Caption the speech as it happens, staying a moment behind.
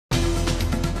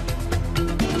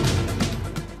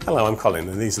Hello, I'm Colin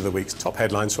and these are the week's top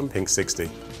headlines from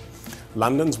Pinksixty.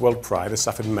 London's World Pride has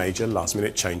suffered major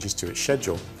last-minute changes to its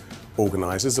schedule.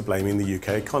 Organisers are blaming the UK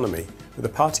economy, but the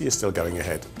party is still going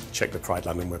ahead. Check the Pride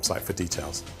London website for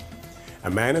details. A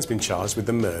man has been charged with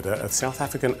the murder of South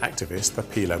African activist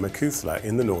Thapelo Makuthle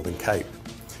in the Northern Cape.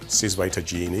 Sizwe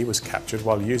Tajini was captured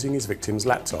while using his victim's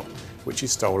laptop, which he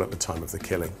stole at the time of the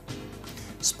killing.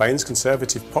 Spain's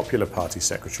Conservative Popular Party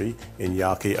secretary,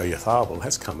 Iñaki Oyarzábal,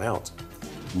 has come out.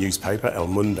 Newspaper El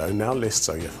Mundo now lists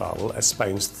Oyarzábal as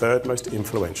Spain's third most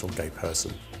influential gay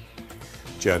person.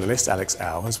 Journalist Alex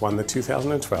Au has won the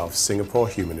 2012 Singapore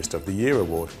Humanist of the Year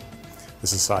award. The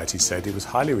society said he was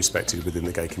highly respected within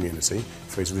the gay community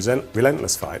for his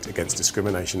relentless fight against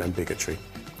discrimination and bigotry.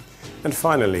 And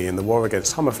finally, in the war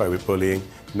against homophobic bullying,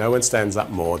 no one stands up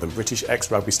more than British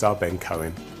ex-rugby star Ben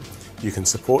Cohen. You can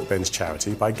support Ben's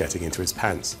charity by getting into his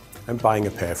pants and buying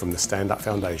a pair from the Stand Up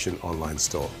Foundation online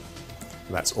store.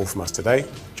 That's all from us today.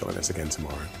 Join us again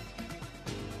tomorrow.